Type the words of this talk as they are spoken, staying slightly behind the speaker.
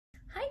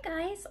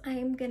guys,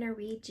 I'm gonna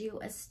read you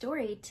a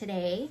story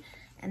today,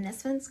 and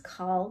this one's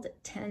called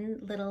 10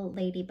 Little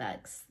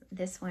Ladybugs.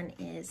 This one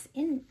is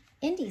in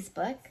Indy's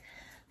book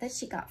that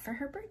she got for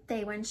her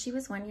birthday when she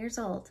was 1 year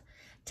old.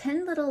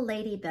 10 little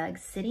ladybugs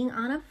sitting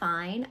on a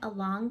vine,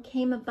 along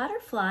came a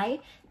butterfly,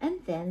 and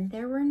then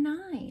there were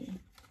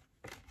 9.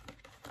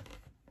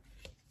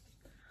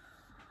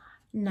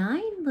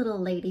 9 little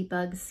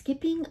ladybugs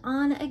skipping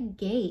on a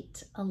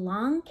gate,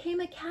 along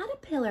came a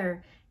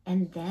caterpillar,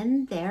 and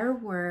then there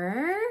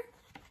were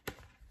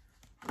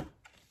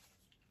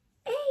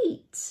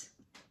 8.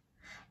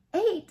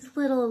 8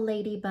 little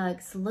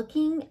ladybugs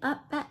looking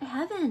up at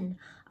heaven.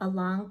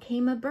 Along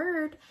came a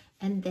bird,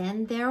 and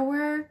then there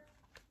were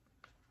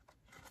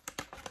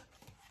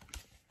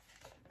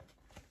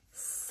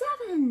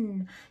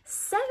 7.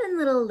 7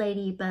 little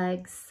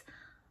ladybugs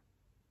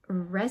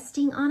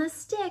resting on a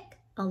stick.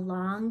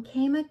 Along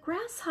came a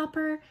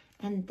grasshopper,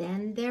 and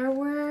then there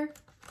were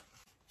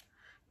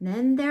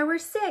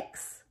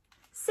 6.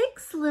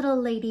 6 little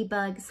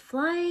ladybugs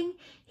flying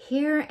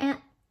here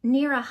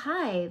near a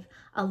hive.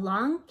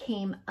 Along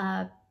came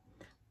a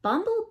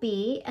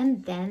bumblebee,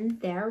 and then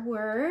there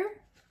were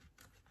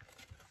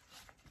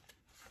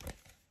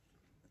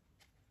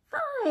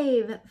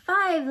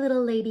 5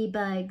 little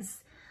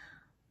ladybugs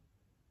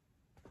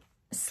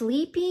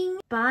sleeping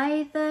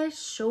by the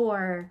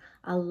shore.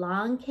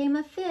 Along came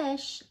a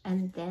fish,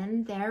 and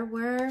then there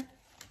were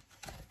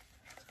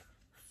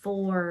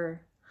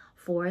 4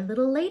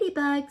 little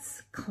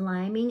ladybugs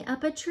climbing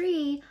up a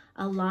tree.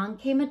 Along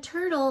came a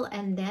turtle,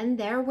 and then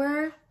there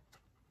were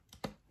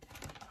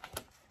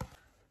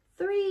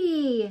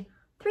 3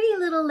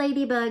 little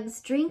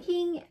ladybugs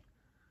drinking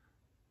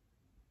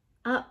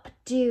up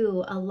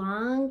dew.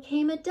 Along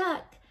came a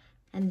duck,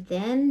 and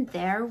then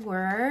there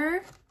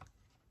were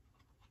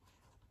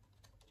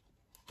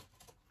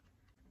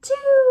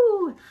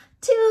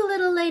 2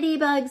 little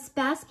ladybugs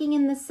basking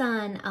in the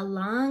sun.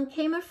 Along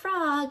came a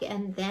frog,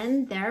 and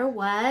then there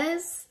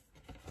was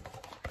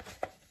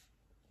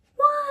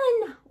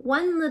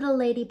 1 little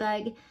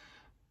ladybug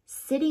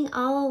sitting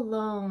all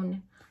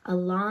alone.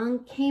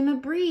 Along came a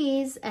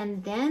breeze,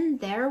 and then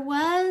there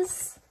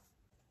was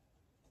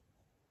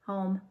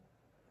home.